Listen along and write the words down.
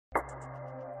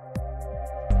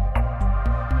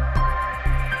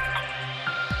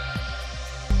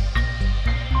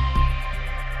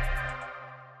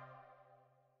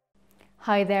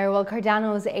Hi there. Well,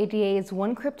 Cardano's ADA is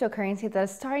one cryptocurrency that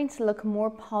is starting to look more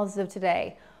positive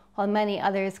today, while many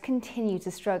others continue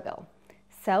to struggle.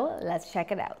 So let's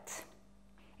check it out.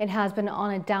 It has been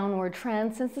on a downward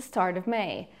trend since the start of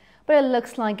May, but it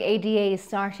looks like ADA is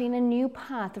starting a new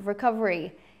path of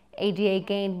recovery. ADA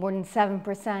gained more than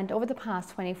 7% over the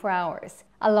past 24 hours.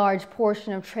 A large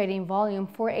portion of trading volume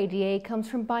for ADA comes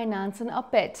from Binance and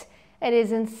Upbit. It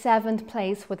is in 7th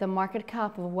place with a market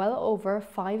cap of well over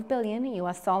 $5 billion.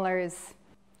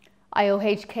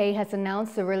 IOHK has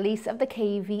announced the release of the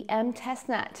KEVM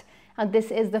testnet, and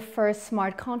this is the first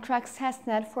smart contracts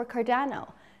testnet for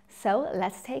Cardano. So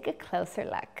let's take a closer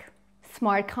look.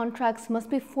 Smart contracts must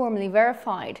be formally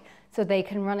verified so they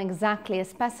can run exactly as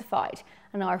specified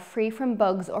and are free from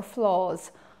bugs or flaws.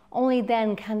 Only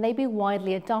then can they be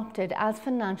widely adopted as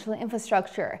financial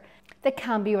infrastructure that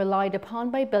can be relied upon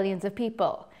by billions of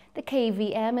people. The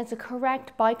KEVM is a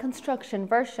correct by construction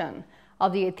version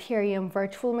of the Ethereum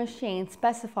Virtual Machine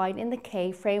specified in the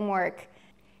K framework.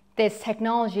 This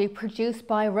technology, produced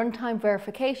by Runtime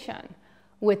Verification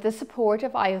with the support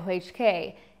of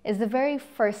IOHK, is the very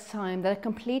first time that a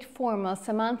complete formal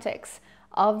semantics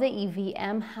of the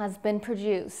EVM has been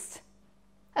produced.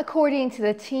 According to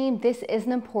the team, this is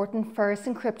an important first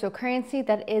in cryptocurrency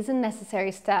that is a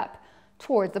necessary step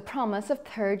towards the promise of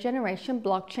third-generation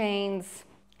blockchains.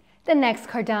 The next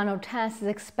Cardano test is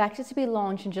expected to be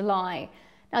launched in July.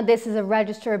 Now, this is a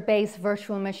register-based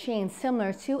virtual machine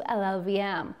similar to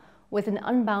LLVM, with an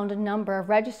unbounded number of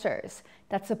registers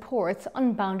that supports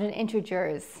unbounded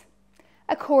integers.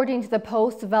 According to the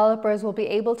post, developers will be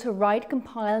able to write,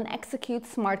 compile, and execute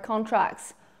smart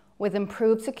contracts with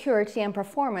improved security and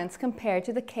performance compared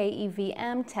to the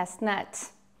KEVM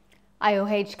testnet.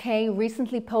 IOHK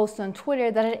recently posted on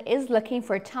Twitter that it is looking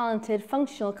for a talented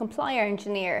functional compiler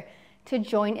engineer to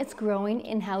join its growing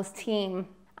in-house team.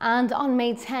 And on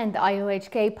May 10th,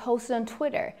 IOHK posted on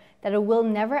Twitter that it will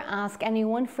never ask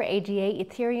anyone for ADA,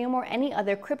 Ethereum, or any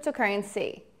other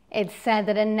cryptocurrency. It said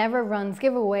that it never runs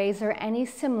giveaways or any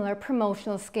similar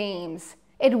promotional schemes.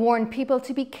 It warned people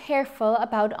to be careful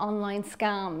about online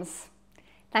scams.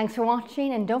 Thanks for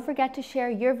watching, and don't forget to share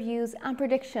your views and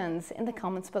predictions in the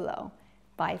comments below.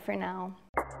 Bye for now.